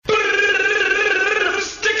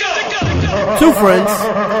Two friends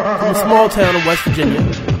from a small town in West Virginia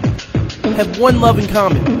have one love in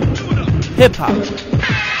common: hip-hop.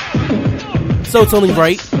 So it's only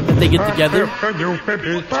right that they get together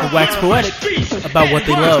and wax poetic about what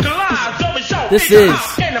they love. This is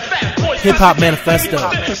Hip Hop Manifesto. I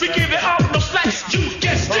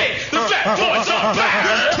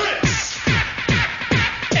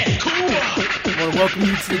want to welcome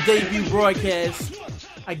you to the debut broadcast,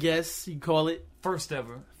 I guess you call it. First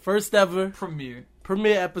ever premiere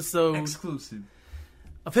episode exclusive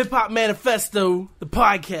of Hip Hop Manifesto, the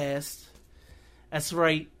podcast. That's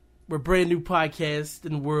right, we're a brand new podcast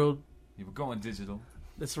in the world. Yeah, we're going digital.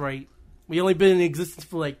 That's right. We only been in existence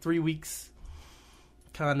for like 3 weeks,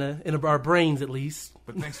 kind of in our brains at least.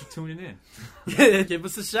 But thanks for tuning in. Yeah, give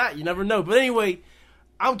us a shot. You never know. But anyway,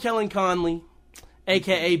 I'm Kellen Conley,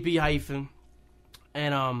 aka B hyphen,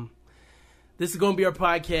 and this is going to be our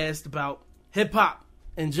podcast about hip hop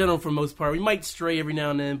in general for the most part. We might stray every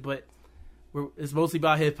now and then, but it's mostly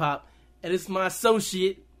about hip hop. And it's my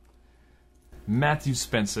associate, Matthew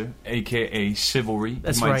Spencer, a.k.a. Chivalry.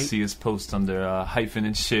 That's you might right. see his post under hyphen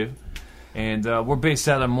and Shiv. And we're based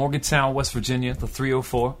out of Morgantown, West Virginia, the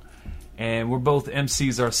 304. And we're both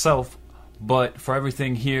MCs ourselves. But for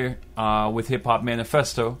everything here with Hip Hop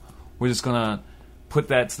Manifesto, we're just going to put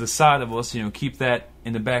that to the side of us, keep that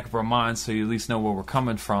in the back of our minds so you at least know where we're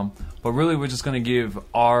coming from. But really, we're just going to give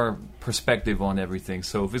our perspective on everything.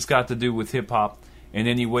 So if it's got to do with hip-hop in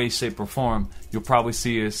any way, shape, or form, you'll probably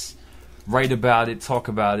see us write about it, talk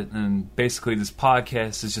about it, and basically this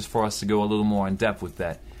podcast is just for us to go a little more in depth with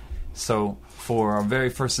that. So for our very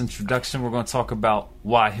first introduction, we're going to talk about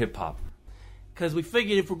why hip-hop. because we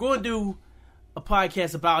figured if we're going to do a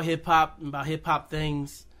podcast about hip-hop and about hip-hop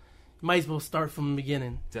things, you might as well start from the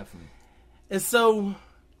beginning. Definitely. And so,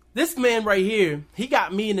 this man right here, he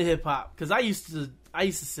got me into hip hop because I used to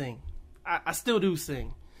sing. I still do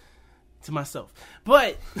sing to myself,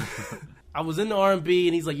 but I was into R&B,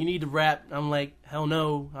 and he's like, "You need to rap." I'm like, "Hell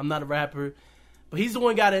no, I'm not a rapper." But he's the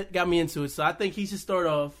one got me into it, so I think he should start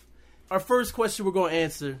off. Our first question we're going to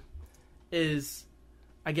answer is,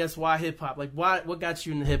 I guess, why hip hop? Like, what got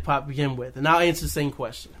you into hip hop to begin with? And I'll answer the same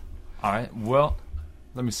question. All right. Well,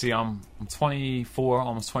 let me see. I'm 24,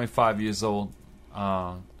 almost 25 years old.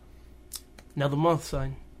 Another month,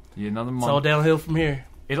 son. Yeah, another month. It's all downhill from here.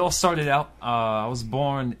 It all started out, I was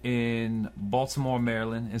born in Baltimore,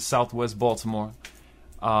 Maryland, in southwest Baltimore.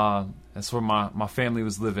 That's where my family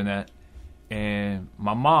was living at. And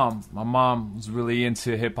my mom was really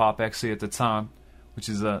into hip-hop actually at the time, which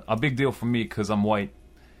is a big deal for me because I'm white.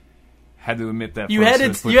 Had to admit that. You had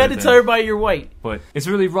to tell everybody you're white. But it's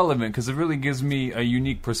really relevant because it really gives me a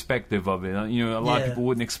unique perspective of it. A lot of people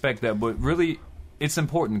wouldn't expect that, but really it's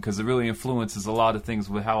important because it really influences a lot of things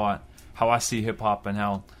with how I see hip-hop and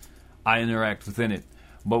how I interact within it.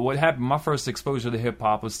 But what happened, my first exposure to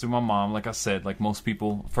hip-hop was through my mom. Like I said, like most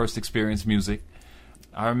people, first experience music.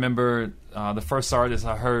 I remember the first artist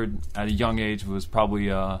I heard at a young age was probably,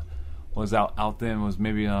 was out then, was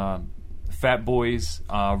maybe Fat Boys,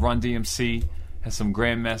 Run DMC, had some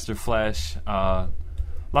Grandmaster Flash,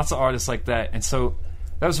 lots of artists like that. And so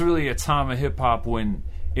that was really a time of hip-hop when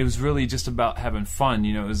it was really just about having fun.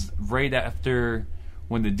 It was right after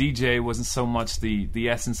when the DJ wasn't so much the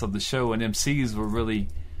essence of the show, and MCs were really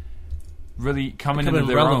coming into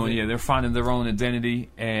their own. Yeah, they're finding their own identity,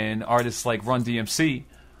 and artists like Run DMC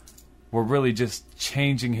were really just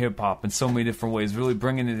changing hip-hop in so many different ways, really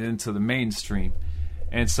bringing it into the mainstream.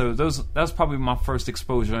 And so that was probably my first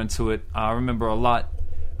exposure into it. I remember a lot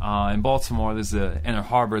in Baltimore. There's the Inner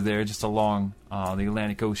Harbor there, just along the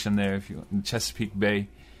Atlantic Ocean there, if you in Chesapeake Bay.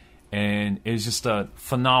 And it was just a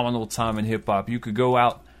phenomenal time in hip-hop. You could go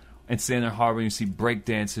out into the Inner Harbor and you see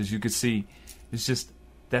breakdancers. You could see,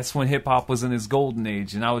 that's when hip-hop was in its golden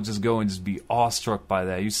age. And I would just go and just be awestruck by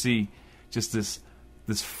that. You see just this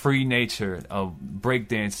free nature of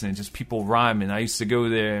breakdancing and just people rhyming. I used to go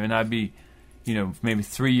there and I'd be, maybe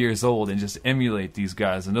 3 years old and just emulate these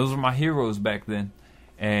guys. And those were my heroes back then.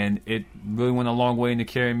 And it really went a long way into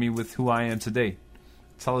carrying me with who I am today.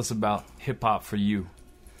 Tell us about hip-hop for you.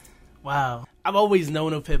 Wow. I've always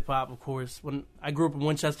known of hip-hop, of course. When I grew up in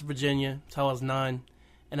Winchester, Virginia, until I was 9,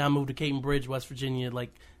 and I moved to Caton Bridge, West Virginia,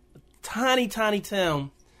 like a tiny, tiny town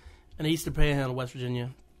in the Eastern Panhandle, West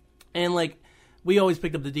Virginia. And, we always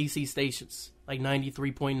picked up the DC stations, like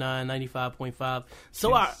 93.9, 95.5.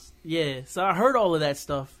 So, Yes. So I heard all of that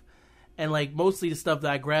stuff, and, mostly the stuff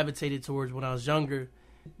that I gravitated towards when I was younger.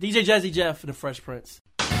 DJ Jazzy Jeff and the Fresh Prince.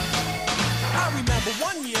 I remember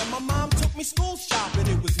one year my mom took me school shopping.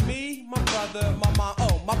 It was me, my brother, my mom,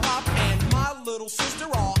 my pop, and my little sister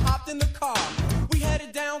all hopped in the car. We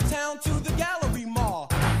headed downtown to the gallery.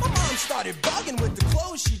 started bugging with the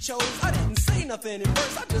clothes she chose. I didn't say nothing at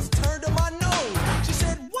first, I just turned to my nose. She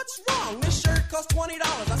said, what's wrong? This shirt costs $20.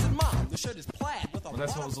 I said, Mom, the shirt is plaid with a Well,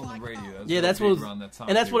 that's what was on the radio. That's what was, around that time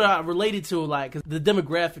and that's period. what I related to a lot, because the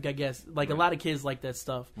demographic, I guess, like a lot of kids like that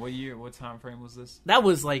stuff. What year, what time frame was this? That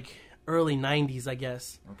was like early 90s, I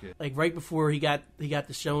guess. Okay. Like right before he got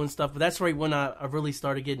the show and stuff. But that's right when I really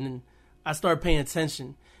started I started paying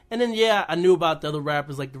attention. And then, I knew about the other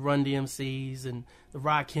rappers like the Run DMCs and the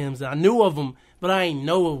Rakims. And I knew of them, but I ain't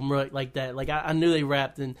know of them like that. Like, I knew they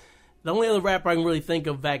rapped. And the only other rapper I can really think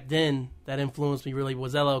of back then that influenced me really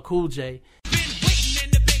was LL Cool J. Been waiting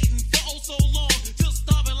and debating for oh so long. Still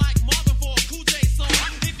starving like Marvin for a Cool J song.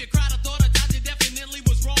 If you cried, I thought I definitely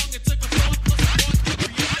was wrong. It took a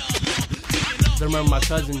I remember my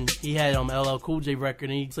cousin, he had LL Cool J record,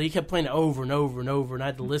 and he kept playing it over and over and over, and I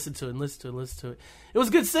had to listen to it and listen to it and listen to it. It was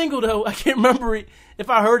a good single, though. I can't remember it. If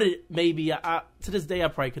I heard it, maybe. To this day, I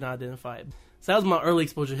probably could not identify it. So that was my early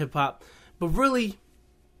exposure to hip-hop. But really,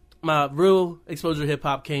 my real exposure to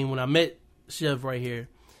hip-hop came when I met Shiv right here.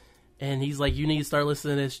 And he's like, you need to start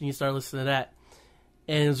listening to this, you need to start listening to that.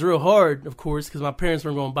 And it was real hard, of course, because my parents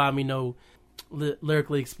weren't going to buy me no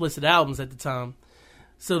lyrically explicit albums at the time.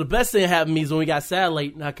 So the best thing that happened to me is when we got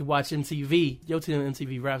satellite and I could watch MTV. Yo,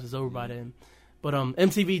 MTV Raps is over by then. But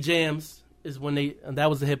MTV Jams is when that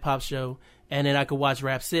was the hip-hop show. And then I could watch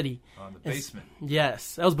Rap City. The Basement.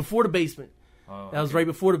 Yes. That was before the Basement. Oh, that was right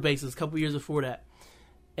before the Basement. A couple years before that.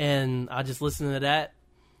 And I just listened to that.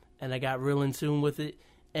 And I got real in tune with it.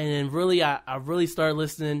 And then really, I really started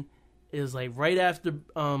listening. It was like right after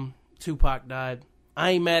Tupac died.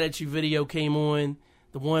 I Ain't Mad At You video came on.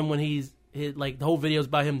 The one when like the whole video is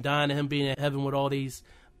about him dying and him being in heaven with all these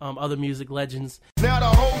other music legends. Now the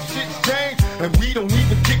whole shit's changed, and we don't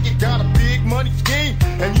even kick it. Got a big money scheme,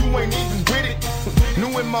 and you ain't even with it.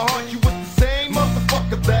 Knew in my heart you was the same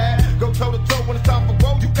motherfucker that go toe to toe when it's time for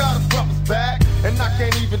woe. You got a brother's back, and I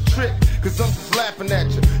can't even trick, cause I'm just laughing at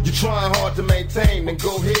you. You trying hard to maintain, then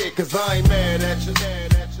go ahead, cause I ain't mad at you.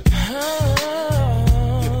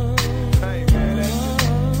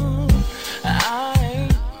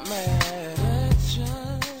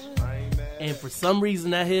 And for some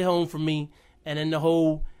reason that hit home for me. And then the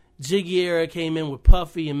whole Jiggy era came in with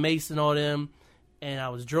Puffy and Mason, all them. And I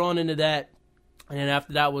was drawn into that. And then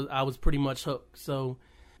after that, I was pretty much hooked. So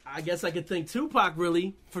I guess I could thank Tupac,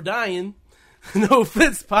 really, for dying. No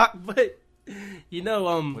offense, Pac, but, But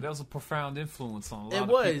that was a profound influence on a lot of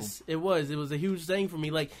people. It was a huge thing for me.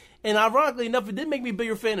 Like, and ironically enough, it did make me a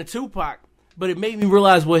bigger fan of Tupac. But it made me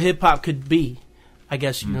realize what hip-hop could be, I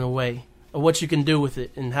guess, in a way. Or what you can do with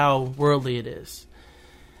it and how worldly it is.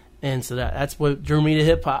 And so that's what drew me to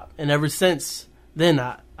hip-hop. And ever since then,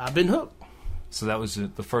 I've been hooked. So that was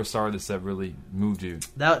the first artist that really moved you?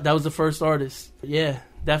 That was the first artist. Yeah,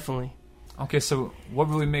 definitely. Okay, so what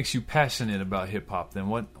really makes you passionate about hip-hop then?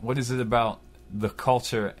 What is it about the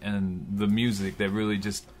culture and the music that really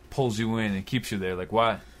just pulls you in and keeps you there? Like,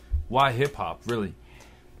 why hip-hop, really?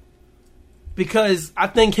 Because I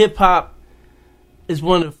think hip-hop is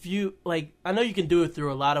one of the few, like, I know you can do it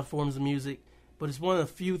through a lot of forms of music, but it's one of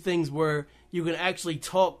the few things where you can actually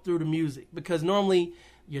talk through the music. Because normally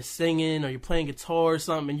you're singing or you're playing guitar or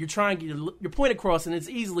something and you're trying to get your point across, and it's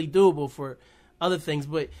easily doable for other things.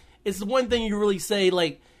 But it's the one thing you really say,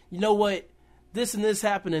 like, you know what, this and this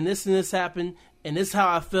happened and this happened and this is how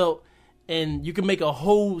I felt. And you can make a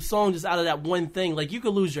whole song just out of that one thing. Like, you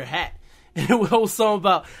could lose your hat. And a whole song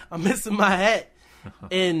about, I'm missing my hat.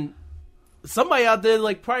 And somebody out there,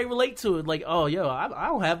 like, probably relate to it. Like, oh, yo, I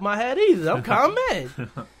don't have my hat either. I'm kind of mad.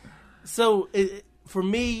 So, for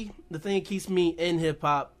me, the thing that keeps me in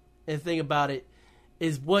hip-hop and think about it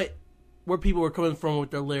is where people are coming from with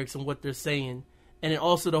their lyrics and what they're saying. And then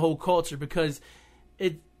also the whole culture, because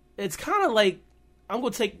it's kind of like, I'm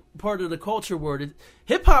going to take part of the culture word.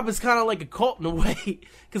 Hip-hop is kind of like a cult in a way.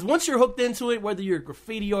 Because once you're hooked into it, whether you're a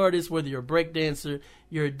graffiti artist, whether you're a breakdancer,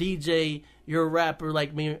 you're a DJ, you're a rapper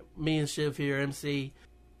like me and Shiv here, MC,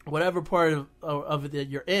 whatever part of it that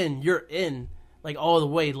you're in, like, all the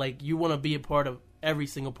way. Like, you want to be a part of every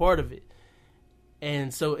single part of it.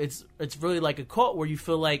 And so it's really like a cult where you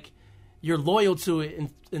feel like you're loyal to it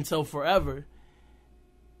until forever.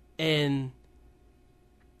 And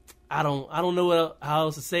I don't know how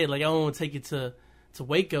else to say it. Like, I don't want to take it to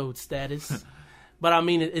Waco status. But, I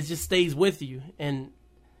mean, it just stays with you. And,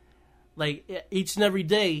 like, each and every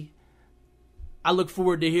day, I look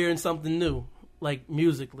forward to hearing something new, like,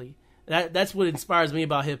 musically. That's what inspires me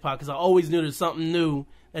about hip-hop, because I always knew there's something new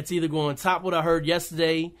that's either going to top what I heard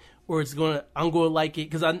yesterday, or I'm going to like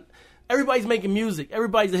it. Because everybody's making music.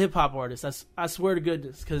 Everybody's a hip-hop artist. I swear to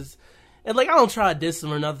goodness. Because And, like, I don't try to diss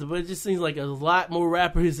them or nothing, but it just seems like a lot more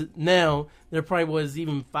rappers now than there probably was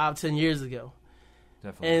even 5-10 years ago.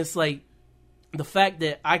 Definitely. And it's like the fact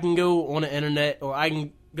that I can go on the internet or I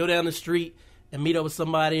can go down the street and meet up with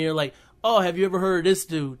somebody and you're like, oh, have you ever heard of this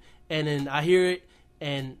dude? And then I hear it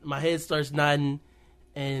and my head starts nodding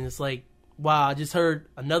and it's like, wow, I just heard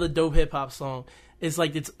another dope hip-hop song. It's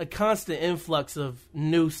like it's a constant influx of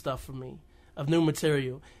new stuff for me, of new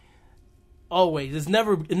material. Always. It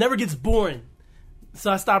never gets boring. So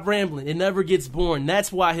I stop rambling. It never gets boring.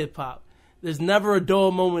 That's why hip-hop. There's never a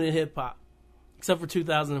dull moment in hip-hop. Except for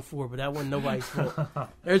 2004, but that wasn't nobody's fault.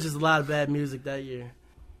 There's just a lot of bad music that year.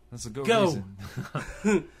 That's a good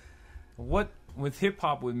reason. What, with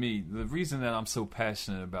hip-hop with me, the reason that I'm so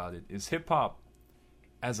passionate about it is hip-hop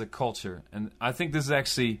as a culture, and I think this is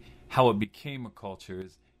actually how it became a culture,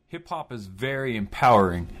 is hip-hop is very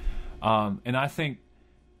empowering. And I think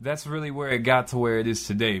that's really where it got to where it is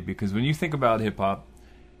today, because when you think about hip hop,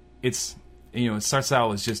 it's, it starts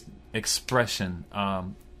out as just expression.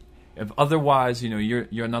 If otherwise,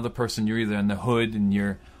 you're another person, you're either in the hood and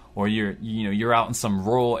you're out in some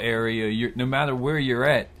rural area. No matter where you're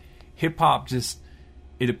at, hip hop just,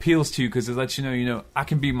 it appeals to you because it lets you know, I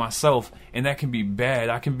can be myself, and that can be bad.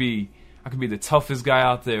 I can be the toughest guy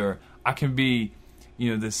out there. I can be,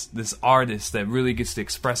 this artist that really gets to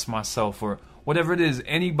express myself, or whatever it is.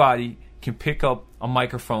 Anybody can pick up a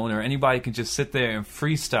microphone, or anybody can just sit there and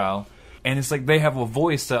freestyle, and it's like they have a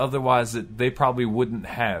voice that otherwise that they probably wouldn't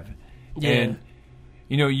have. Yeah. And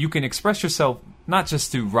you can express yourself not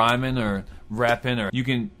just through rhyming or rapping, or you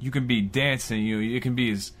can be dancing. It can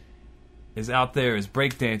be as out there as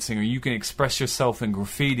breakdancing, or you can express yourself in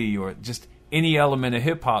graffiti, or just any element of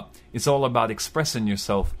hip hop. It's all about expressing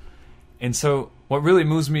yourself. And so what really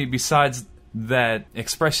moves me, besides that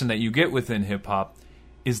expression that you get within hip-hop,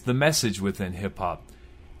 is the message within hip-hop.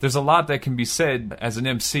 There's a lot that can be said as an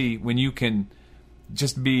MC when you can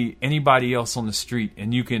just be anybody else on the street,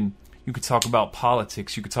 and you can talk about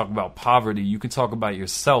politics, you can talk about poverty, you can talk about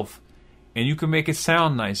yourself, and you can make it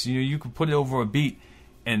sound nice. You can put it over a beat,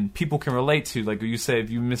 and people can relate to, like you say,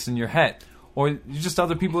 if you're missing your hat, or just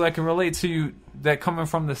other people that can relate to you that coming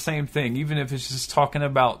from the same thing, even if it's just talking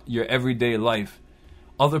about your everyday life.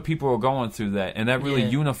 Other people are going through that, and that really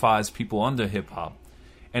unifies people under hip-hop.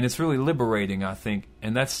 And it's really liberating, I think.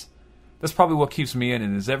 And that's probably what keeps me in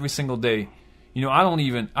it, is every single day. I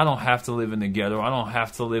don't have to live in the ghetto. I don't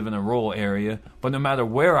have to live in a rural area. But no matter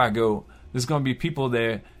where I go, there's going to be people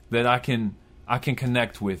there that I can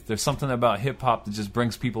connect with. There's something about hip-hop that just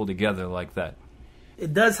brings people together like that.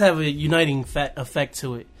 It does have a uniting effect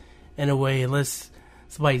to it, in a way, unless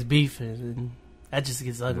somebody's beefing, and that just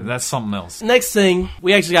gets ugly. That's something else. Next thing,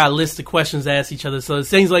 we actually got a list of questions to ask each other, so it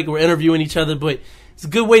seems like we're interviewing each other, but it's a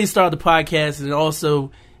good way to start the podcast, and it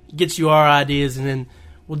also gets you our ideas, and then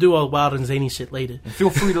we'll do all the wild and zany shit later. And feel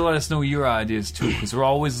free to let us know your ideas, too, because we're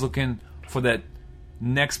always looking for that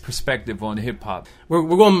next perspective on hip-hop. We're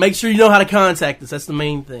going to make sure you know how to contact us. That's the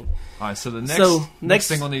main thing. All right, so the next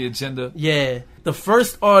thing on the agenda. Yeah, the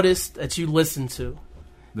first artist that you listen to.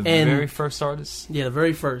 The very first artist? Yeah, the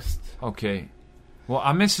very first. Okay. Well,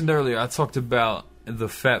 I mentioned earlier, I talked about the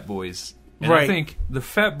Fat Boys. And right. I think the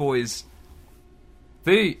Fat Boys,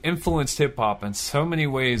 they influenced hip-hop in so many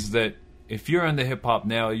ways that if you're into hip-hop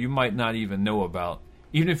now, you might not even know about.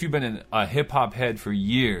 Even if you've been a hip-hop head for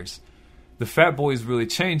years, the Fat Boys really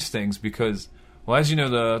changed things because, well, as you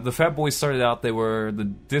know, the Fat Boys started out, they were the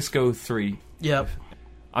Disco 3. Yep.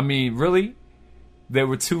 I mean, really? There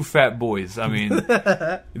were two Fat Boys. I mean,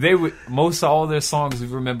 they would, most of all their songs, we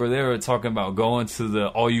remember, they were talking about going to the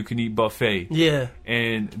all-you-can-eat buffet. Yeah.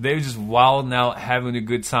 And they were just wilding out, having a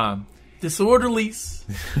good time. Disorderlies.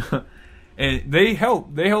 And they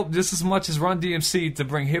helped just as much as Run DMC to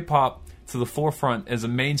bring hip-hop to the forefront as a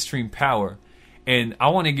mainstream power. And I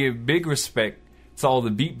want to give big respect to all the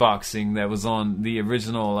beatboxing that was on the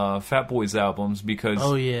original Fat Boys albums, because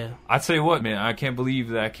I tell you what, man, I can't believe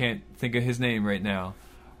that I can't think of his name right now.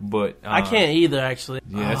 But I can't either, actually.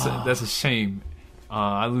 Yeah, that's a shame.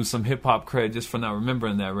 I lose some hip hop credit just for not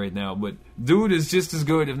remembering that right now. But dude is just as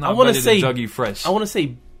good, if not better, than Dougie Fresh. I want to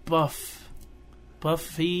say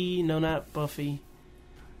Buffy. No, not Buffy.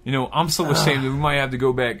 I'm so ashamed that we might have to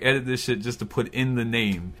go back, edit this shit just to put in the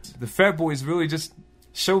name. The Fat Boys really just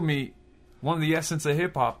showed me one of the essence of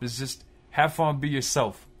hip-hop is just have fun, be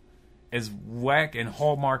yourself. As whack and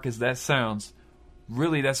hallmark as that sounds,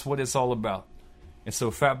 really that's what it's all about. And so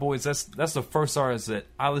Fat Boys, that's the first artist that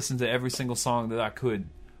I listened to every single song that I could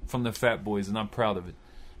from the Fat Boys, and I'm proud of it.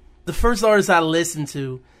 The first artist I listened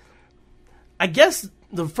to, I guess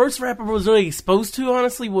the first rapper I was really exposed to,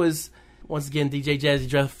 honestly, was once again, DJ Jazzy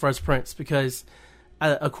Jeff, Fresh Prince, because,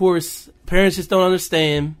 of course, parents just don't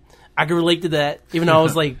understand. I can relate to that, even though I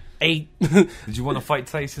was like 8. Did you want to fight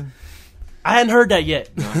Tyson? I hadn't heard that yet.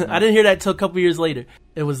 No. I didn't hear that till a couple years later.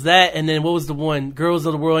 It was that, and then what was the one? Girls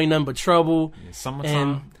of the World Ain't Nothing But Trouble. Yeah,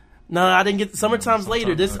 Summertime? No, I didn't get Summertime's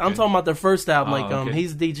later. This okay. I'm talking about their first album. Okay.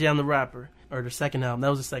 He's the DJ, I'm the rapper, or their second album. That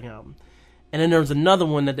was the second album. And then there was another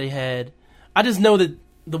one that they had. I just know that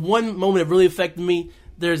the one moment that really affected me,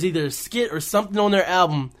 there's either a skit or something on their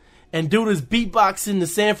album, and dude is beatboxing the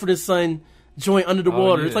Sanford and Son joint Under the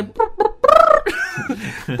Water. Yeah. It's like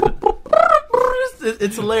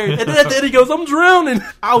it's hilarious. And then at the end he goes, I'm drowning.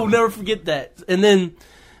 I will never forget that. And then,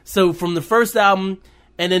 so from the first album,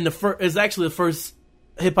 and then it's actually the first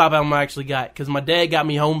hip hop album I actually got, because my dad got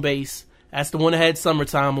me Home Base. That's the one that had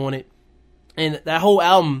Summertime on it. And that whole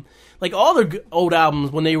album, like all their old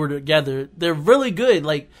albums when they were together, they're really good.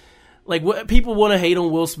 Like what people want to hate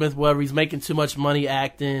on Will Smith, whatever, he's making too much money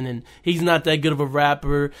acting and he's not that good of a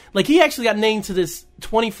rapper. Like he actually got named to this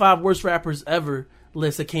 25 worst rappers ever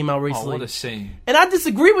list that came out recently. Oh, what a shame. And I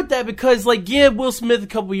disagree with that because, like, yeah, Will Smith a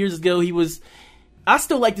couple years ago, I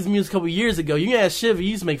still liked his music a couple years ago. You can ask Shiv, he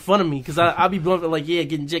used to make fun of me because I'll be blunt, like, yeah,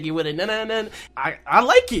 getting jiggy with it. Nah. I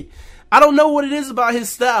like it. I don't know what it is about his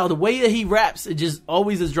style. The way that he raps, it just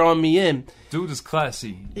always has drawn me in. Dude is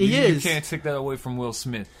classy. He is. You can't take that away from Will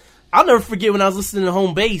Smith. I'll never forget when I was listening to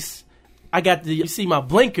Home Base, I got to see my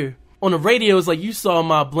blinker. On the radio, it's like, you saw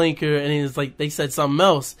my blinker, and it's like, they said something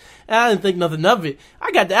else. And I didn't think nothing of it.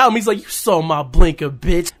 I got the album, he's like, you saw my blinker,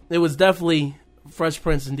 bitch. It was definitely Fresh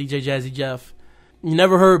Prince and DJ Jazzy Jeff. You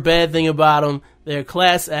never heard a bad thing about them. They're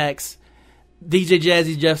class acts. DJ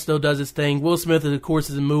Jazzy Jeff still does his thing. Will Smith, of course,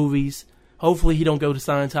 is in movies. Hopefully he don't go to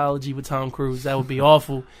Scientology with Tom Cruise. That would be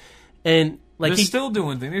awful. And like they're still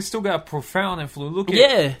doing things. They still got profound influence. Look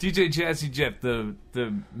at DJ Jazzy Jeff, the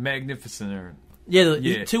Magnificent era.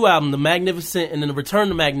 The 2 albums, The Magnificent and then The Return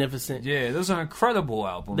to Magnificent. Yeah, those are incredible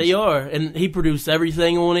albums. They are, and he produced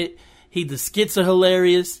everything on it. The skits are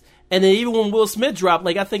hilarious. And then even when Will Smith dropped,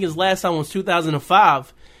 like I think his last album was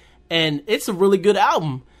 2005, and it's a really good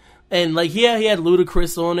album. And like, yeah, he had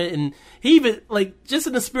Ludacris on it, and he even, like, just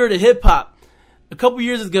in the spirit of hip hop, a couple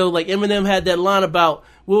years ago, like Eminem had that line about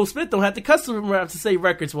Will Smith don't have to custom rap to say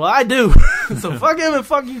records. Well, I do. So fuck him and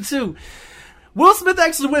fuck you too. Will Smith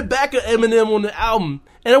actually went back at Eminem on the album,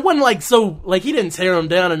 and it wasn't like so, like, he didn't tear him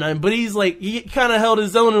down or nothing, but he's like, he kind of held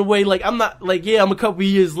his own in a way, like, I'm not, like, yeah, I'm a couple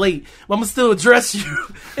years late, but I'm gonna still address you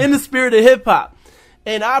in the spirit of hip hop.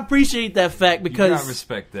 And I appreciate that fact because, you gotta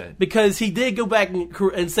respect that, because he did go back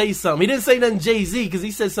and say something. He didn't say nothing Jay-Z because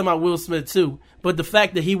he said something about Will Smith too, but the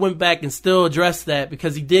fact that he went back and still addressed that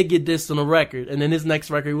because he did get dissed on the record, and then his next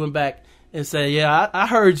record he went back and say, yeah, I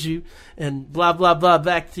heard you, and blah, blah, blah,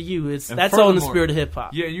 back to you. That's all in the spirit of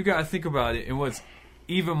hip-hop. Yeah, you got to think about it. And what's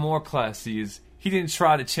even more classy is he didn't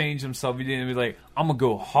try to change himself. He didn't be like, I'm going to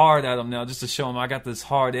go hard at him now just to show him I got this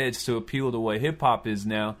hard edge to appeal to what hip-hop is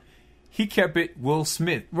now. He kept it Will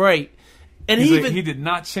Smith. Right. And he did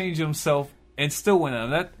not change himself and still went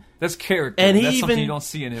on. That's character. And that's something you don't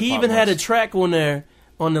see in hip-hop. He even had a track on there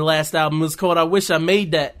on the last album. It was called I Wish I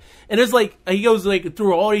Made That. And it's like, he goes like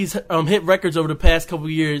through all these hit records over the past couple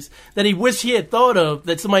of years that he wished he had thought of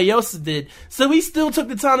that somebody else did. So he still took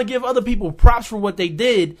the time to give other people props for what they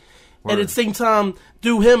did. Word. And at the same time,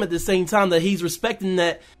 do him at the same time that he's respecting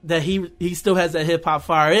that he still has that hip hop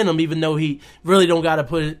fire in him, even though he really don't got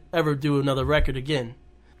to ever do another record again.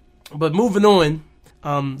 But moving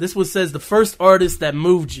on, this one says the first artist that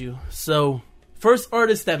moved you. So, first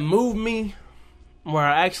artist that moved me, where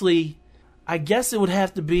I guess it would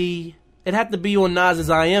have to be, on Nas's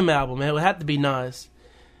I Am album. It would have to be Nas.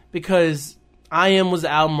 Because I Am was the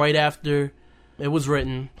album right after it was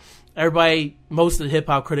written. Most of the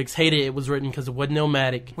hip-hop critics hated it was written because it wasn't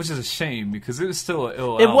Illmatic. Which is a shame because it was still an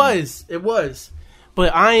ill album. It was.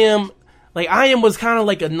 But I Am was kind of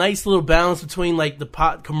like a nice little balance between like the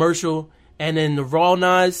pop commercial and then the raw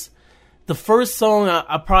Nas. The first song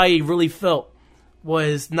I probably really felt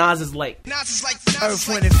was Nas's Light. Earth,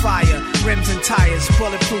 wind, and fire, rims and tires,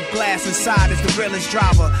 bulletproof glass inside is the realest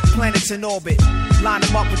driver. Planets in orbit, line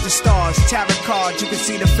them up with the stars. Tarot cards, you can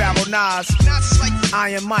see the Pharaoh Nas.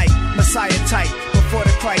 Iron Mike, Messiah type. Before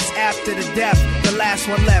the Christ, after the death, the last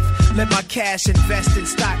one left. Let my cash invest in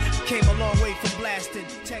stock. Came a long way from blasting.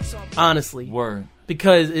 Honestly. Word.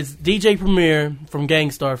 Because it's DJ Premier from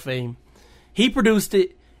Gang Starr fame. He produced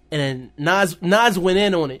it, and then Nas went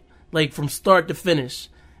in on it. Like, from start to finish.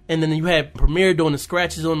 And then you had Premier doing the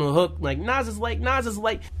scratches on the hook. Like, Nas is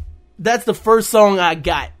like. That's the first song I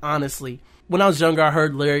got, honestly. When I was younger, I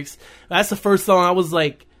heard lyrics. That's the first song I was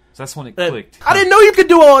like, So that's when it clicked. I didn't know you could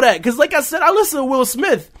do all that, because like I said, I listen to Will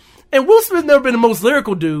Smith, and Will Smith never been the most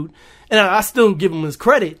lyrical dude, and I still give him his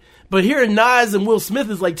credit. But hearing Nas and Will Smith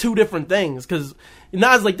is like two different things, because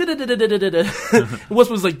Nas like Will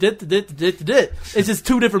Smith's like it's just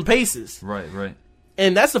two different paces. Right.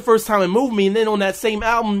 And that's the first time it moved me. And then on that same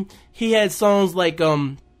album, he had songs like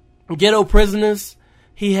Ghetto Prisoners.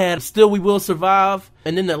 He had Still We Will Survive.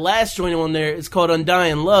 And then the last joint on there is called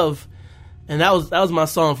Undying Love. And that was my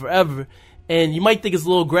song forever. And you might think it's a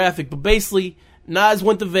little graphic, but basically, Nas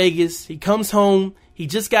went to Vegas. He comes home. He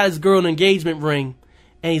just got his girl an engagement ring.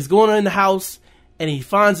 And he's going in the house, and he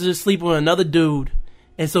finds her sleeping with another dude.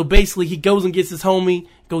 And so basically, he goes and gets his homie,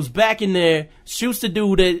 goes back in there, shoots the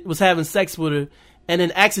dude that was having sex with her, and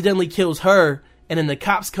then accidentally kills her. And then the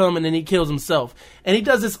cops come, and then he kills himself. And he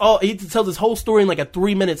does this he tells this whole story in like a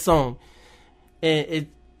 3-minute song. And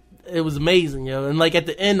it was amazing, yo. And like at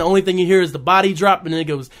the end, the only thing you hear is the body drop, and then it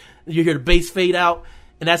goes, you hear the bass fade out,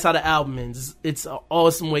 and that's how the album ends. It's an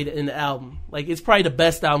awesome way to end the album. Like, it's probably the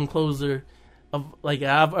best album closer of like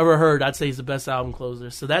I've ever heard. I'd say it's the best album closer.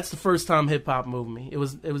 So that's the first time hip hop moved me. It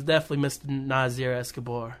was definitely Mr. Nasir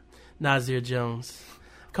Escobar, Nasir Jones.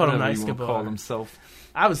 Called him Escobar. Call himself.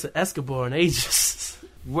 I was Escobar in ages.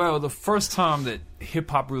 Well, the first time that hip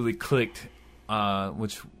hop really clicked,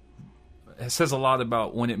 which says a lot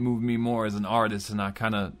about when it moved me more as an artist, and I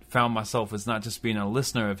kind of found myself as not just being a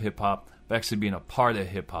listener of hip hop, but actually being a part of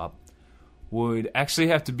hip hop, would actually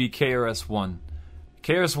have to be KRS-One.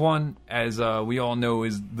 KRS-One, as we all know,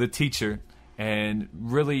 is the teacher and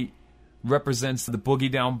really represents the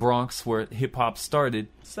boogie down Bronx where hip hop started.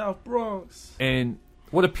 South Bronx. And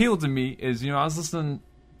what appealed to me is, I was listening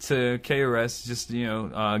to KRS, just,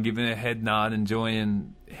 giving a head nod,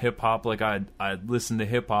 enjoying hip hop like I listened to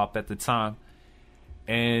hip hop at the time.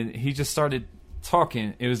 And he just started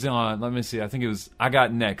talking. It was on, let me see, I think it was I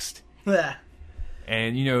Got Next.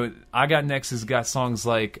 And, I Got Next has got songs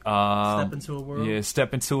like Step Into a World. Yeah,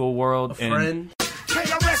 Step Into a World. A Friend.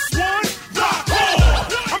 KRS-One, rock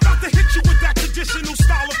on! I'm about to hit you with that traditional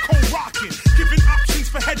style of co-rocking. Giving options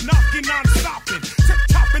for head knocking, non-stopping.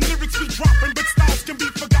 Tip-topping, lyrics be dropping, but styles can be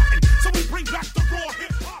forgotten. So we bring back the raw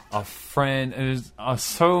hip-hop. A Friend. There's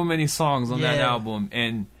so many songs on that album.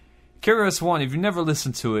 And KRS-One, if you never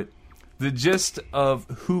listened to it, the gist of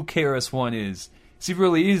who KRS-One is he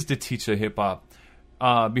really is the teacher of hip-hop.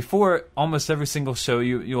 Before almost every single show,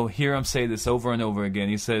 you'll hear him say this over and over again.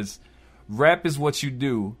 He says, rap is what you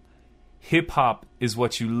do, hip-hop is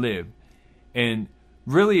what you live. And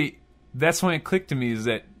really, that's when it clicked to me, is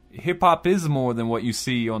that hip-hop is more than what you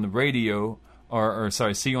see on the radio,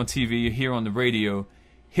 see on TV, you hear on the radio.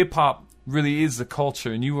 Hip-hop really is the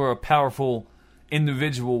culture, and you are a powerful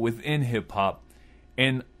individual within hip-hop.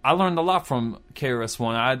 And I learned a lot from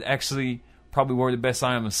KRS-One. I'd actually probably word it best,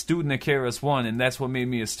 I am a student of KRS-One, and that's what made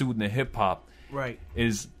me a student of hip-hop. Right.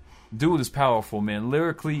 Dude is powerful, man.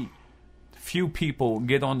 Lyrically, few people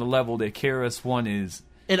get on the level that KRS-One is.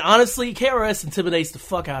 And honestly, KRS intimidates the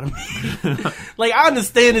fuck out of me. Like, I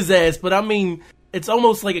understand his ass, but I mean, it's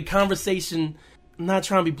almost like a conversation, I'm not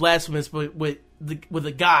trying to be blasphemous, but with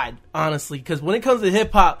a god, honestly. Because when it comes to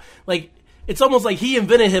hip-hop, like, it's almost like he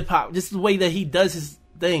invented hip-hop, just the way that he does his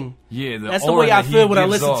thing. Yeah, that's the way I feel when I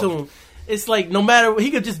listen to him. It's like, no matter,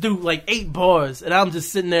 he could just do like 8 bars, and I'm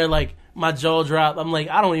just sitting there like, my jaw drop. I'm like,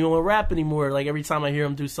 I don't even want to rap anymore, like, every time I hear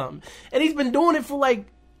him do something. And he's been doing it for like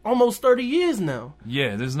almost 30 years now.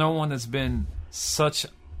 Yeah, there's no one that's been such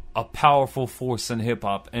a powerful force in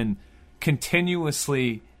hip-hop and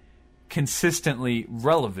continuously, consistently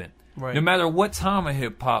relevant. Right. No matter what time of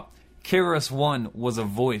hip-hop, KRS-One was a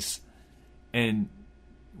voice. And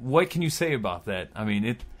what can you say about that? I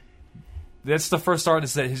mean, that's the first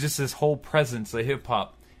artist that has just this whole presence of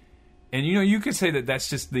hip-hop. And, you could say that that's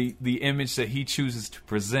just the image that he chooses to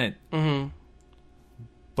present. Mm-hmm.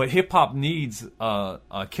 But hip-hop needs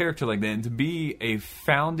a character like that. And to be a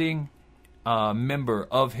founding member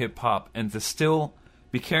of hip-hop and to still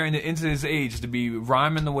be carrying it into his age, to be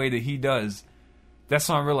rhyming the way that he does, that's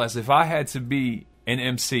when I realized if I had to be an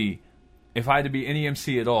MC, if I had to be any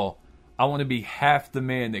MC at all, I want to be half the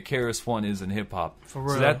man that KRS-One is in hip-hop. For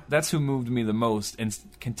real. So that's who moved me the most and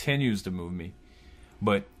continues to move me.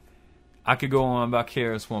 But I could go on about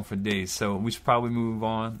KRS-One for days, so we should probably move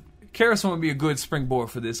on. KRS-One would be a good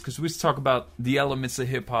springboard for this, because we should talk about the elements of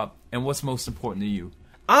hip-hop and what's most important to you.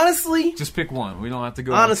 Honestly, just pick one. We don't have to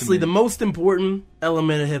go. Honestly, the most important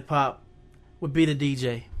element of hip-hop would be the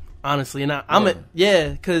DJ. Honestly, and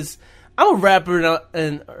because I'm a rapper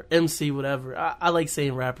and MC, whatever. I like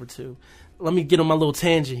saying rapper too. Let me get on my little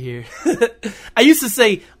tangent here. I used to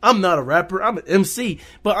say I'm not a rapper, I'm an MC.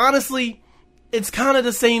 But honestly, it's kind of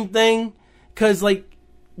the same thing, because like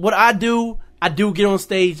what I do get on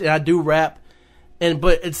stage and I do rap,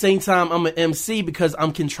 but at the same time I'm an MC because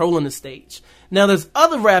I'm controlling the stage. Now there's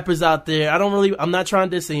other rappers out there. I'm not trying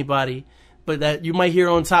to diss anybody, but that you might hear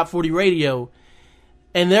on Top 40 Radio,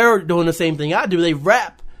 and they're doing the same thing I do. They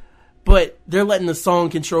rap, but they're letting the song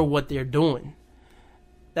control what they're doing.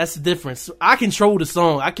 That's the difference. I control the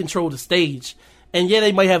song. I control the stage. And yeah,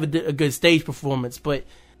 they might have a good stage performance, but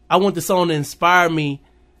I want the song to inspire me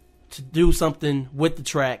to do something with the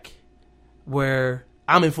track where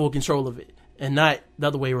I'm in full control of it and not the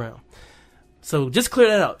other way around. So just clear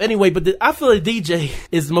that out. Anyway, but I feel the DJ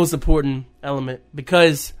is the most important element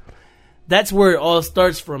because that's where it all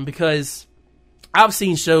starts from. Because I've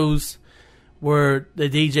seen shows where the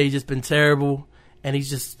DJ just been terrible and he's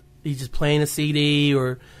just playing a CD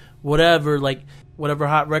or whatever, like whatever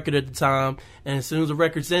hot record at the time, and as soon as the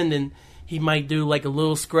record's ending, he might do like a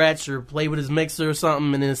little scratch or play with his mixer or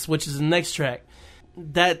something and then switches to the next track.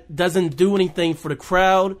 That doesn't do anything for the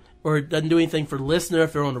crowd, or it doesn't do anything for the listener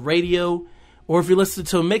if they're on the radio, or if you listen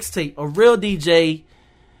to a mixtape. A real DJ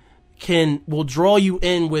will draw you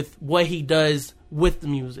in with what he does with the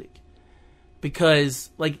music.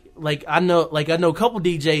 Because like I know a couple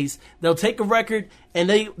DJs, they'll take a record and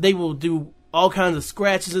they will do all kinds of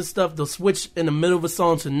scratches and stuff. They'll switch in the middle of a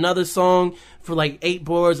song to another song for like 8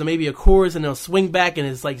 bars or maybe a chorus, and they'll swing back and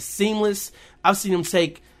it's like seamless. I've seen them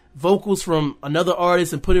take vocals from another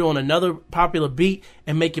artist and put it on another popular beat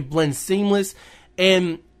and make it blend seamless.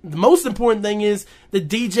 And the most important thing is the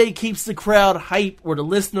DJ keeps the crowd hype or the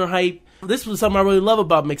listener hype. This was something I really love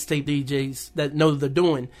about mixtape DJs that know what they're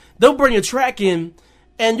doing. They'll bring a track in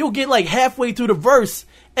and you'll get like halfway through the verse,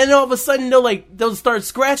 and then all of a sudden they'll start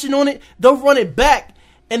scratching on it. They'll run it back,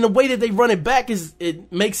 and the way that they run it back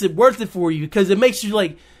it makes it worth it for you, because it makes you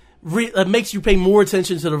it makes you pay more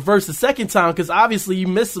attention to the verse the second time, because obviously you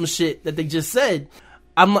missed some shit that they just said.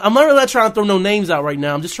 I'm not really trying to throw no names out right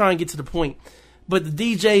now. I'm just trying to get to the point. But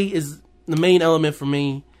the DJ is the main element for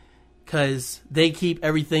me, because they keep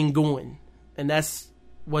everything going, and that's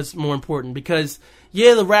what's more important. Because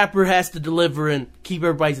yeah, the rapper has to deliver and keep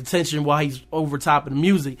everybody's attention while he's over top of the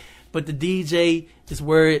music, but the DJ is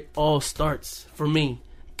where it all starts for me.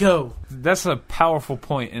 Go. That's a powerful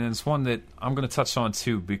point, and it's one that I'm going to touch on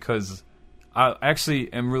too, because I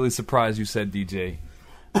actually am really surprised you said DJ.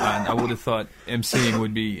 And I would have thought MCing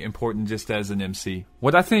would be important just as an MC.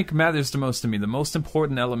 What I think matters the most to me, the most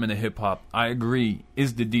important element of hip-hop, I agree,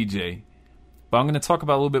 is the DJ. But I'm going to talk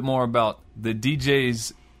about a little bit more about the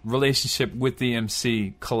DJ's relationship with the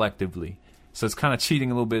MC collectively. So it's kind of cheating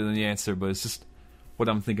a little bit in the answer, but it's just what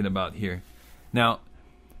I'm thinking about here. Now,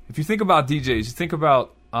 if you think about DJs, you think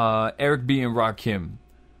about Eric B. and Rakim.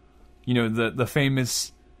 You know, the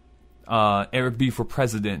famous Eric B. for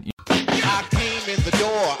President. I came in the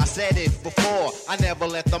door, I said it before. I never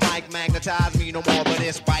let the mic magnetize me no more, but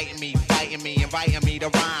it's biting me, fighting me, inviting me to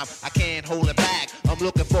rhyme. I can't hold it back. I'm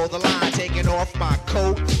looking for the line, taking off my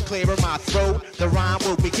coat, clearing my throat. The rhyme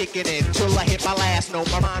will be kicking in till I hit my last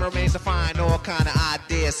note. My mind remains defined, all kind of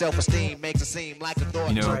ideas. Self-esteem makes it seem like a thought.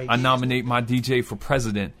 You know, I nominate my DJ for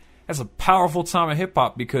president. That's a powerful time of hip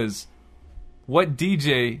hop, because what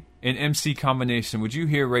DJ and MC combination would you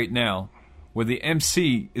hear right now where the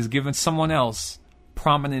MC is giving someone else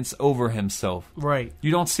prominence over himself? Right.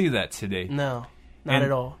 You don't see that today. No, not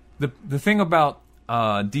at all. The thing about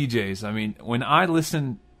DJs, I mean, when I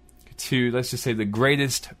listen to, let's just say, the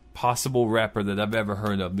greatest possible rapper that I've ever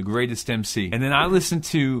heard of, the greatest MC, and then I listen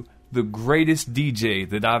to the greatest DJ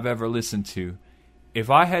that I've ever listened to, if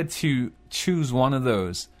I had to choose one of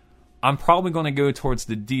those, I'm probably going to go towards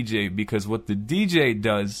the DJ, because what the DJ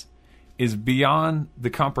does is beyond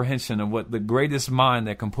the comprehension of what the greatest mind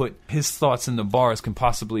that can put his thoughts in the bars can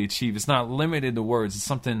possibly achieve. It's not limited to words. It's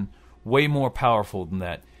something way more powerful than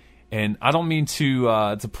that. And I don't mean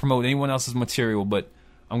to promote anyone else's material, but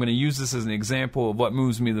I'm going to use this as an example of what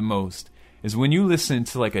moves me the most, is when you listen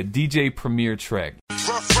to like a DJ Premier track.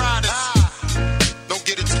 Rough Riders, don't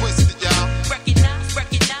get it twisted, y'all. Recognize.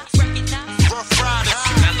 Rough Riders,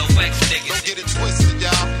 don't get it twisted,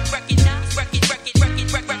 y'all.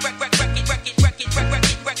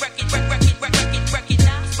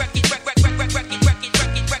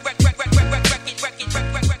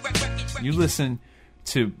 You listen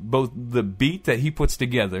to both the beat that he puts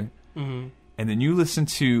together, and then you listen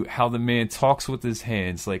to how the man talks with his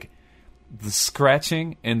hands. Like, the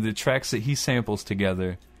scratching and the tracks that he samples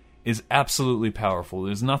together is absolutely powerful.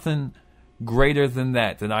 There's nothing greater than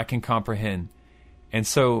that I can comprehend. And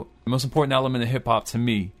so the most important element of hip-hop to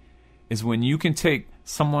me is when you can take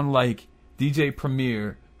someone like DJ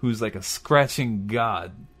Premier, who's like a scratching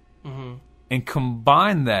god, and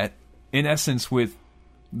combine that, in essence, with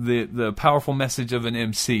the powerful message of an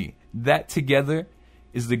MC. That together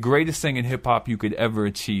is the greatest thing in hip-hop you could ever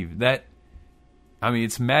achieve. That, I mean,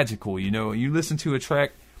 it's magical, you know. You listen to a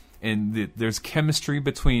track, and there's chemistry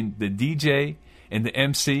between the DJ and the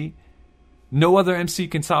MC. No other MC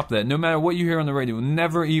can top that. No matter what you hear on the radio,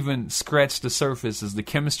 never even scratch the surface is the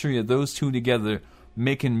chemistry of those two together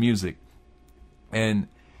making music. And,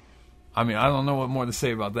 I mean, I don't know what more to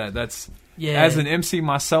say about that. That's, as an MC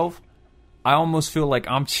myself, I almost feel like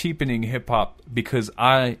I'm cheapening hip-hop because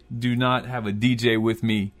I do not have a DJ with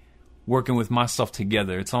me working with my stuff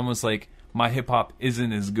together. It's almost like my hip-hop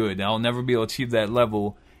isn't as good. I'll never be able to achieve that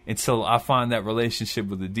level until I find that relationship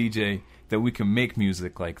with a DJ that we can make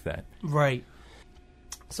music like that. Right.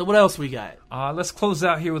 So what else we got? Let's close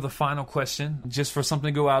out here with a final question. Just for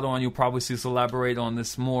something to go out on, you'll probably see us elaborate on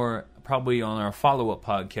this more probably on our follow-up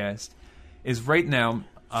podcast, is right now...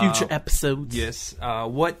 Future episodes. Yes.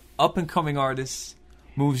 What up-and-coming artists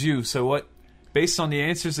moves you? So what, based on the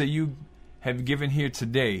answers that you have given here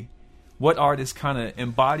today, what artist kind of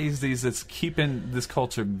embodies these that's keeping this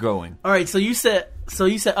culture going? All right, so you said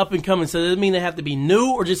up-and-coming, so does it mean they have to be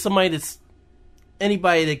new or just somebody that's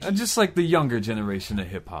anybody that... just like the younger generation of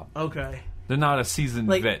hip-hop. Okay. They're not a seasoned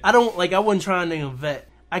vet. I wasn't trying to name a vet.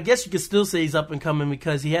 I guess you could still say he's up-and-coming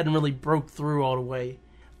because he hadn't really broke through all the way.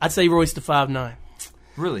 I'd say Royce da 5'9".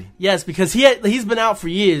 Really? Yes, because he's been out for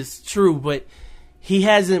years, true, but he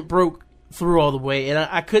hasn't broke through all the way. And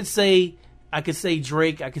I could say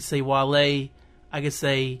Drake, I could say Wale, I could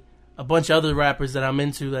say a bunch of other rappers that I'm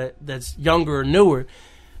into that's younger or newer.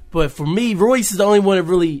 But for me, Royce is the only one that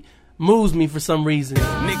really moves me for some reason.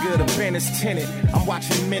 Nigga, the pen is tinted. I'm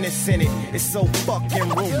watching Menace in it. It's so fucking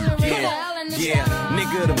rude. Yeah,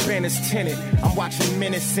 nigga, the pen is tinted. I'm watching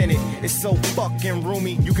Menace in it. It's so fucking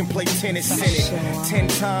roomy. You can play tennis in it. 10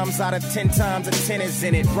 times out of 10 times a 10 is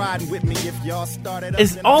in it. Riding with me if y'all started up.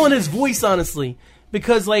 It's all in his voice, honestly.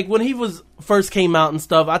 Because like when he first came out and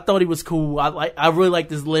stuff, I thought he was cool. I really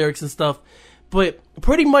liked his lyrics and stuff. But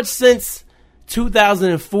pretty much since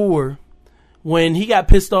 2004, when he got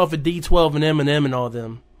pissed off at D12 and Eminem and all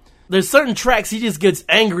them, there's certain tracks he just gets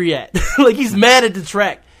angry at. Like he's mad at the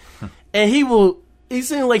track. And he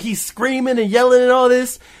seems like he's screaming and yelling and all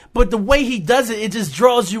this, but the way he does it, it just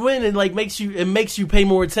draws you in and like makes you pay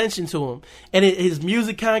more attention to him. And his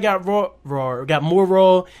music kind of got raw, got more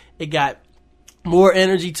raw. It got more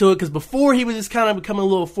energy to it because before he was just kind of becoming a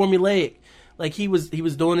little formulaic. Like he was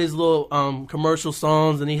doing his little commercial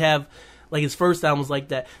songs, and he have like his first album was like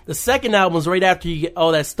that. The second album was right after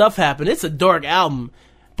all that stuff happened. It's a dark album,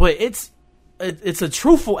 but it's a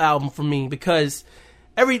truthful album for me because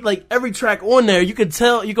every track on there, you could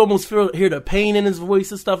tell, you could almost hear the pain in his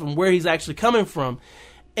voice and stuff and where he's actually coming from.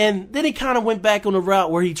 And then he kind of went back on the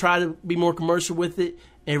route where he tried to be more commercial with it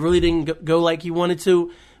and it really didn't go like he wanted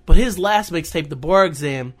to. But his last mixtape, The Bar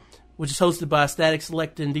Exam, which is hosted by Static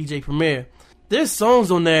Selecta and DJ Premier, there's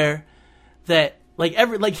songs on there that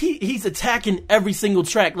he's attacking every single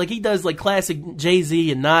track. Like he does like classic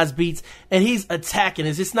Jay-Z and Nas beats and he's attacking.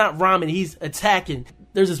 It's just not rhyming, he's attacking.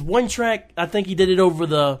 There's this one track, I think he did it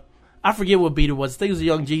over I forget what beat it was. I think it was a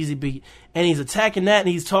Young Jeezy beat. And he's attacking that and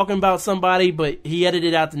he's talking about somebody, but he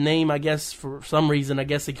edited out the name, I guess, for some reason. I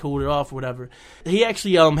guess they cooled it off or whatever. He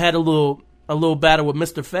actually had a little battle with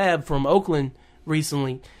Mr. Fab from Oakland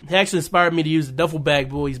recently. He actually inspired me to use the Duffel Bag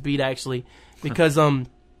Boys beat, actually, because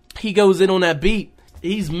he goes in on that beat.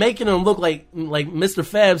 He's making him look like Mr.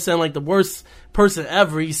 Fab sound like the worst person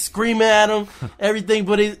ever. He's screaming at him, everything,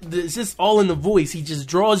 but it's just all in the voice. He just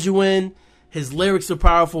draws you in. His lyrics are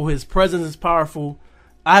powerful. His presence is powerful.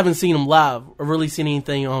 I haven't seen him live or really seen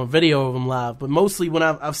anything on video of him live, but mostly when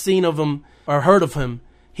I've seen of him or heard of him,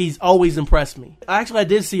 he's always impressed me. I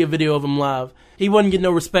did see a video of him live. He wouldn't get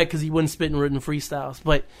no respect because he wasn't spitting written freestyles,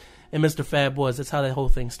 and Mr. Fab was. That's how that whole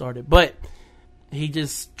thing started. But he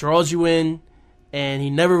just draws you in. And he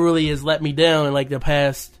never really has let me down in like the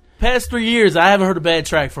past 3 years. I haven't heard a bad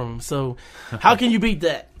track from him. So how can you beat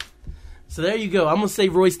that? So there you go. I'm going to say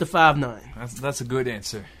Royce da 5'9". That's a good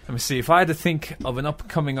answer. Let me see. If I had to think of an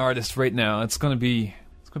up-and-coming artist right now, it's going to be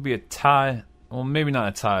a tie. Well, maybe not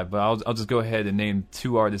a tie, but I'll just go ahead and name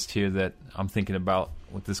two artists here that I'm thinking about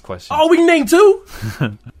with this question. Oh, we can name two?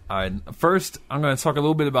 All right. First, I'm going to talk a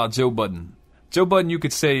little bit about Joe Budden. Joe Budden, you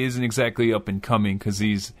could say, isn't exactly up and coming because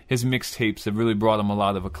his mixtapes have really brought him a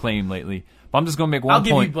lot of acclaim lately. But I'm just going to make one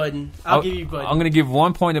point. I'll give you Budden. I'm going to give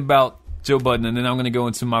 1 point about Joe Budden, and then I'm going to go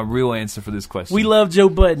into my real answer for this question. We love Joe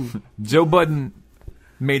Budden. Joe Budden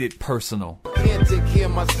made it personal. Can't take care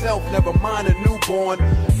of myself, never mind a newborn.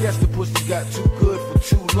 Guess the pussy got too good for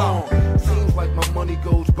too long. Seems like my money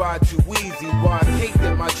goes by too easy. Why I hate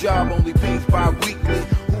that my job only pays bi-weekly.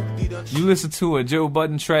 You listen to a Joe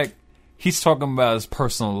Budden track, he's talking about his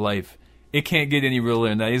personal life. It can't get any realer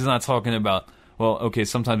than that. He's not talking about, well, okay,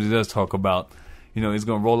 sometimes he does talk about, he's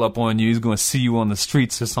going to roll up on you, he's going to see you on the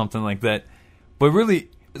streets or something like that. But really,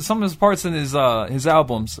 some of his parts in his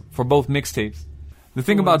albums, for both mixtapes, the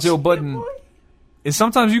thing about Joe Budden is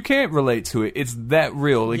sometimes you can't relate to it. It's that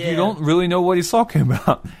real. Like, you don't really know what he's talking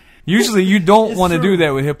about. Usually you don't want to do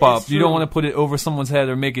that with hip-hop. You don't want to put it over someone's head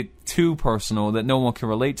or make it too personal that no one can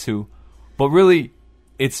relate to. But really,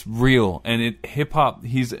 it's real. And hip-hop,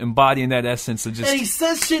 he's embodying that essence of just... And he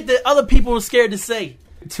says shit that other people are scared to say.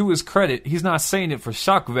 To his credit, he's not saying it for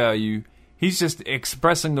shock value. He's just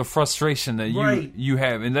expressing the frustration that you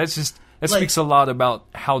have. And that speaks a lot about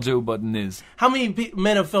how Joe Budden is. How many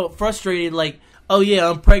men have felt frustrated, like, oh yeah,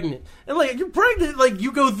 I'm pregnant. And like, you're pregnant, like,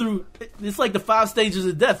 you go through, it's like the 5 stages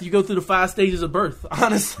of death. You go through the 5 stages of birth,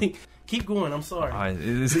 honestly. Keep going, I'm sorry. All right,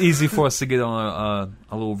 it's easy for us to get on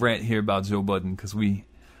a little rant here about Joe Budden, because we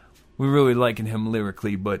really liking him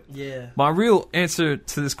lyrically. But my real answer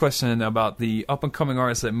to this question about the up-and-coming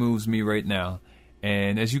artist that moves me right now,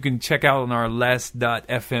 and as you can check out on our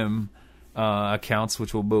last.fm accounts,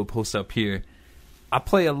 which we'll post up here, I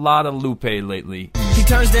play a lot of Lupe lately. He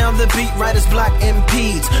turns down the beat right as Block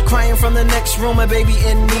impedes. Crying from the next room, a baby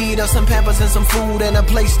in need of some Pampers and some food and a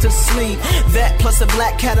place to sleep. That plus a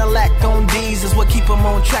black Cadillac on D's is what keep him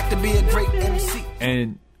on track to be a great MC.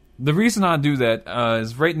 And the reason I do that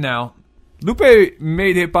is right now, Lupe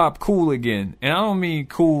made hip-hop cool again. And I don't mean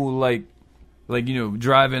cool like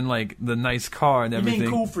driving like the nice car and everything. You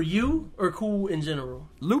mean cool for you or cool in general?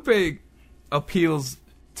 Lupe appeals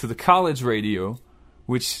to the college radio,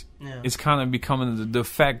 which is kind of becoming the de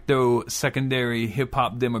facto secondary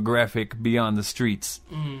hip-hop demographic beyond the streets.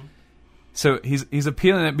 Mm-hmm. So he's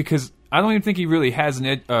appealing it because I don't even think he really has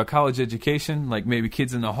a college education like maybe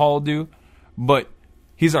kids in the hall do, but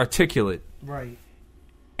he's articulate. Right.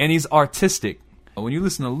 And he's artistic. When you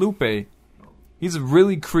listen to Lupe, he's a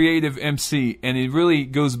really creative MC, and it really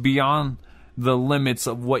goes beyond the limits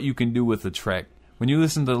of what you can do with a track. When you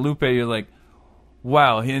listen to Lupe, you're like,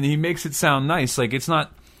 wow, and he makes it sound nice. Like, it's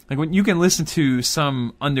not like when you can listen to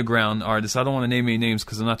some underground artists. I don't want to name any names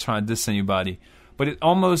because I'm not trying to diss anybody, but it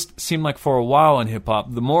almost seemed like for a while in hip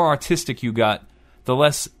hop, the more artistic you got, the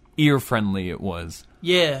less ear friendly it was.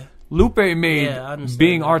 Yeah, Lupe made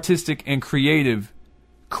being artistic and creative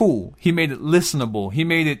cool. He made it listenable. He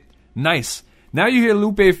made it nice. Now you hear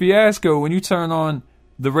Lupe Fiasco, when you turn on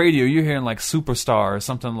the radio, you're hearing like Superstar or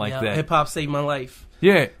something like that. Hip hop saved my life.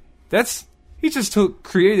 Yeah, he just took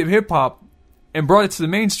creative hip hop and brought it to the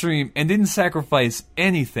mainstream and didn't sacrifice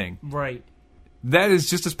anything. Right. That is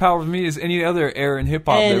just as powerful to me as any other era in hip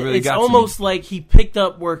hop that really got to me. It's almost like he picked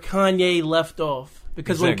up where Kanye left off.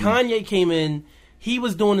 Because when Kanye came in, he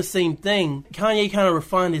was doing the same thing. Kanye kind of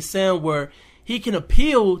refined his sound where he can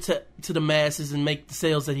appeal to the masses and make the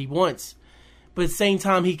sales that he wants. But at the same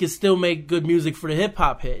time, he can still make good music for the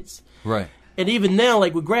hip-hop heads. Right. And even now,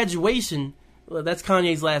 like with Graduation, well, that's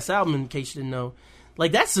Kanye's last album, in case you didn't know.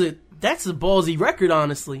 Like, that's a ballsy record,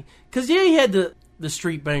 honestly. Because, he had the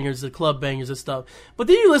street bangers, the club bangers and stuff. But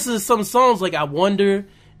then you listen to some songs like I Wonder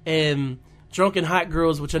and Drunken Hot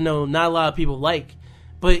Girls, which I know not a lot of people like.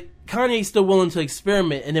 But Kanye's still willing to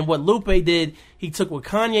experiment. And then what Lupe did, he took what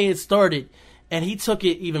Kanye had started, and he took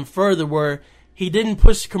it even further where he didn't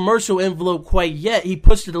push the commercial envelope quite yet. He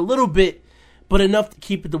pushed it a little bit, but enough to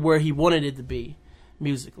keep it to where he wanted it to be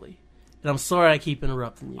musically. And I'm sorry I keep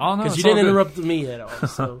interrupting you. Because you didn't interrupt me at all.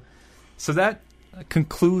 So so that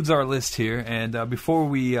concludes our list here. And before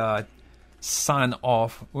we sign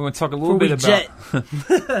off, we're going to talk a little bit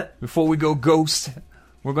about... before we go ghost,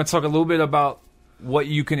 we're going to talk a little bit about what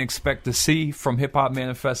you can expect to see from Hip Hop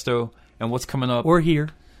Manifesto and what's coming up. We're here.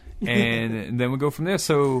 And then we go from there.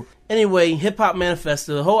 So anyway, Hip Hop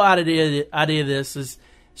Manifesto, the whole idea of this is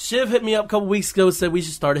Shiv hit me up a couple weeks ago and said we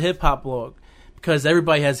should start a hip hop blog because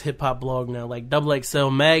everybody has a hip hop blog now. Like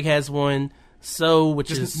XXL Mag has one. So, which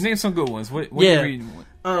just is name some good ones. What are you reading?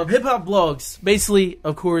 Hip hop blogs. Basically,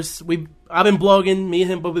 of course, I've been blogging. Me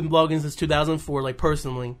and him both been blogging since 2004, like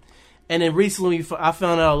personally. And then recently, I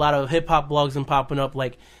found out a lot of hip hop blogs and popping up,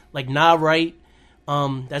 like Nah Right.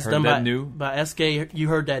 That's heard done that by SK. You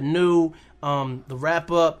heard that new. The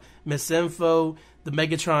Wrap Up, Miss Info, the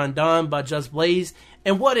Megatron Don by Just Blaze.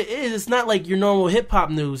 And what it is, it's not like your normal hip hop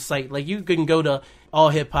news site. Like you can go to All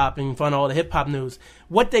Hip Hop and find all the hip hop news.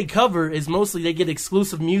 What they cover is mostly they get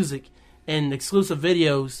exclusive music and exclusive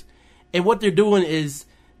videos. And what they're doing is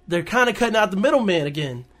they're kind of cutting out the middleman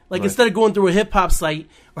again. Like, instead of going through a hip-hop site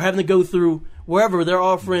or having to go through wherever, they're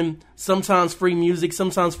offering sometimes free music,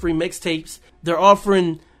 sometimes free mixtapes. They're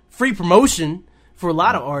offering free promotion for a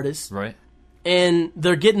lot of artists. Right. And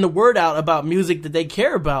they're getting the word out about music that they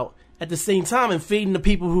care about at the same time and feeding the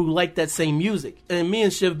people who like that same music. And me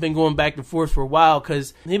and Shiv have been going back and forth for a while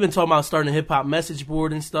because he's been talking about starting a hip-hop message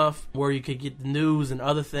board and stuff where you could get the news and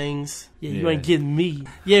other things. Yeah, you ain't getting me.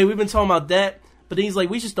 Yeah, we've been talking about that. But then he's like,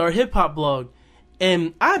 we should start a hip-hop blog.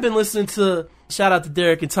 And I've been listening to, shout out to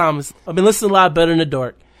Derek and Thomas, I've been listening to a lot Better in the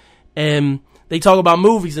Dark. And they talk about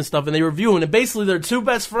movies and stuff, and they review them. And basically, they're two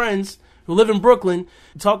best friends who live in Brooklyn,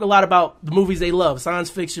 talk a lot about the movies they love,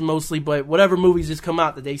 science fiction mostly, but whatever movies just come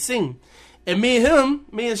out that they seen. And me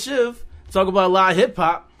and Shiv, talk about a lot of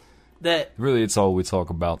hip-hop that... Really, it's all we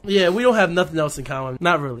talk about. Yeah, we don't have nothing else in common.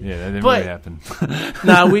 Not really. Yeah, that didn't really happen.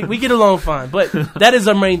 Nah, we get along fine. But that is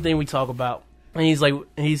our main thing we talk about. And he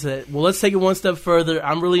said, well, let's take it one step further.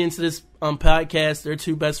 I'm really into this podcast. They're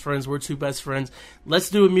two best friends. We're two best friends. Let's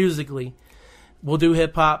do it musically. We'll do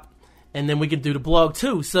hip-hop, and then we can do the blog,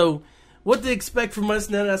 too. So what to expect from us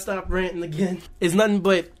now that I stop ranting again is nothing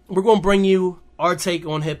but we're going to bring you our take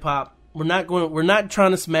on hip-hop. We're not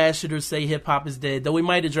trying to smash it or say hip-hop is dead, though we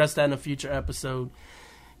might address that in a future episode,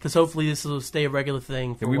 because hopefully this will stay a regular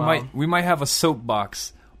thing for a while. We might have a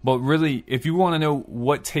soapbox. But really, if you want to know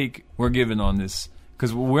what take we're giving on this,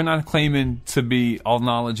 because we're not claiming to be all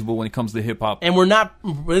knowledgeable when it comes to hip-hop. And we're not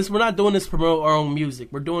doing this to promote our own music.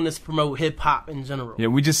 We're doing this to promote hip-hop in general. Yeah,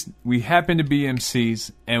 we happen to be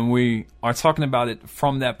MCs, and we are talking about it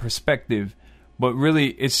from that perspective. But really,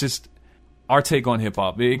 it's just our take on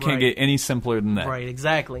hip-hop. It can't get any simpler than that. Right,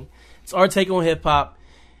 exactly. It's our take on hip-hop.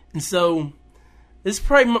 And so... this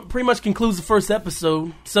pretty much concludes the first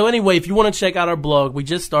episode. So anyway, if you want to check out our blog, we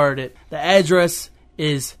just started it. The address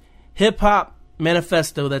is Hip Hop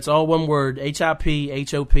Manifesto. That's all one word.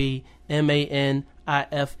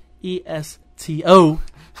 HIPHOPMANIFESTO.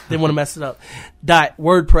 Didn't want to mess it up.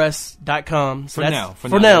 .wordpress.com. So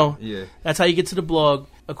for now. Yeah. That's how you get to the blog.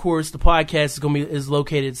 Of course, the podcast is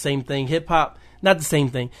located same thing. Hip Hop. Not the same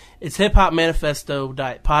thing. It's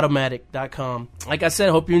hiphopmanifesto.podomatic.com. Like I said,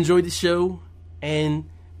 I hope you enjoyed the show. And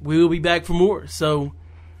we will be back for more. So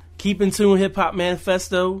keep in tune with Hip Hop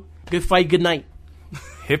Manifesto. Good fight, good night.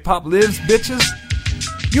 Hip Hop lives, bitches.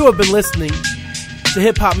 You have been listening to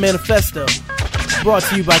Hip Hop Manifesto, brought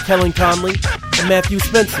to you by Kellen Conley and Matthew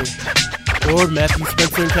Spencer. Or Matthew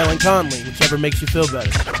Spencer and Kellen Conley, whichever makes you feel better.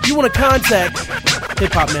 If you want to contact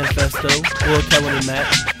Hip Hop Manifesto or Kellen and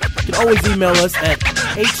Matt, you can always email us at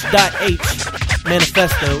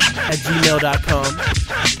h.hmanifesto@gmail.com.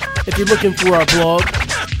 If you're looking for our blog,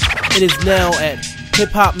 it is now at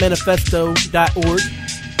hiphopmanifesto.org.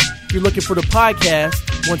 If you're looking for the podcast,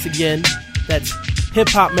 once again, that's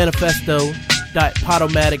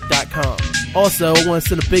hiphopmanifesto.podomatic.com. Also, I want to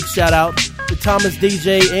send a big shout out to Thomas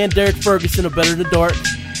DJ and Derek Ferguson of Better in the Dark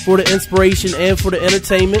for the inspiration and for the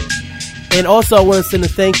entertainment. And also, I want to send a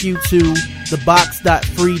thank you to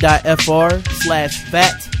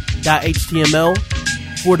thebox.free.fr/fat.html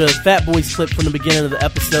for the Fat Boys clip from the beginning of the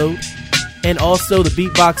episode. And also, the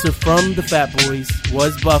beatboxer from the Fat Boys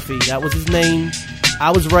was Buffy. That was his name.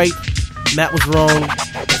 I was right. Matt was wrong.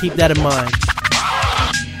 Keep that in mind.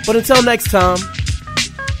 But until next time,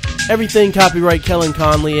 everything copyright Kellen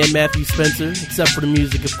Conley and Matthew Spencer, except for the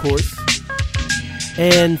music, of course.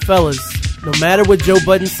 And fellas, no matter what Joe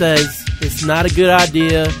Budden says, it's not a good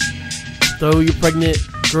idea to throw your pregnant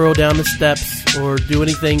girl down the steps or do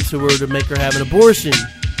anything to her to make her have an abortion.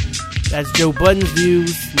 That's Joe Budden's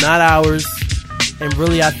views, not ours. And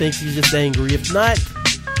really, I think he's just angry. If not,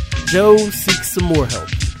 Joe seeks some more help.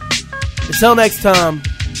 Until next time,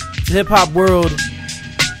 it's the hip-hop world.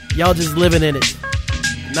 Y'all just living in it.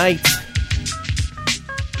 Night.